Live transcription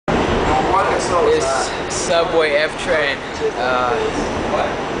This subway F train,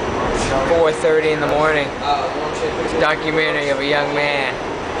 4:30 in the morning. It's a documentary of a young man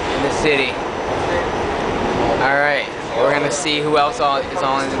in the city. Alright, we're gonna see who else is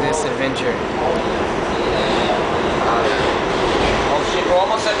on this adventure. Oh shit, we're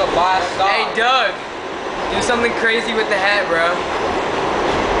almost at the last stop. Hey Doug, do something crazy with the hat, bro.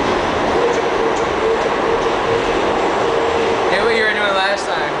 Do what you were doing last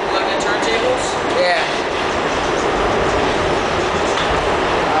time. Like the turntables? Yeah.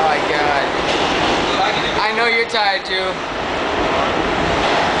 Oh my god. I know you're tired too.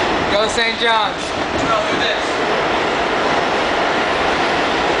 Go St. John's. No, do this.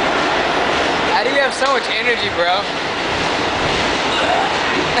 How do you have so much energy, bro?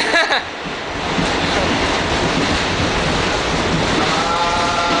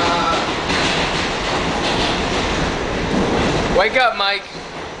 Wake up, Mike.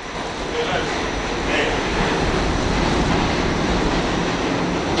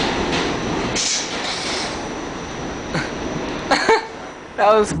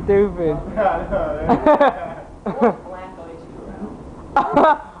 That was stupid.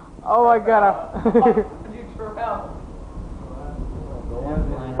 Oh my god.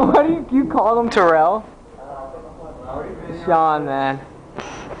 What do you call him, Terrell? Sean, man.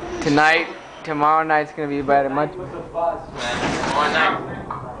 Tomorrow night's gonna be better. Much. Tomorrow night.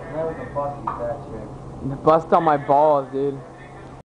 The bust on my balls, dude.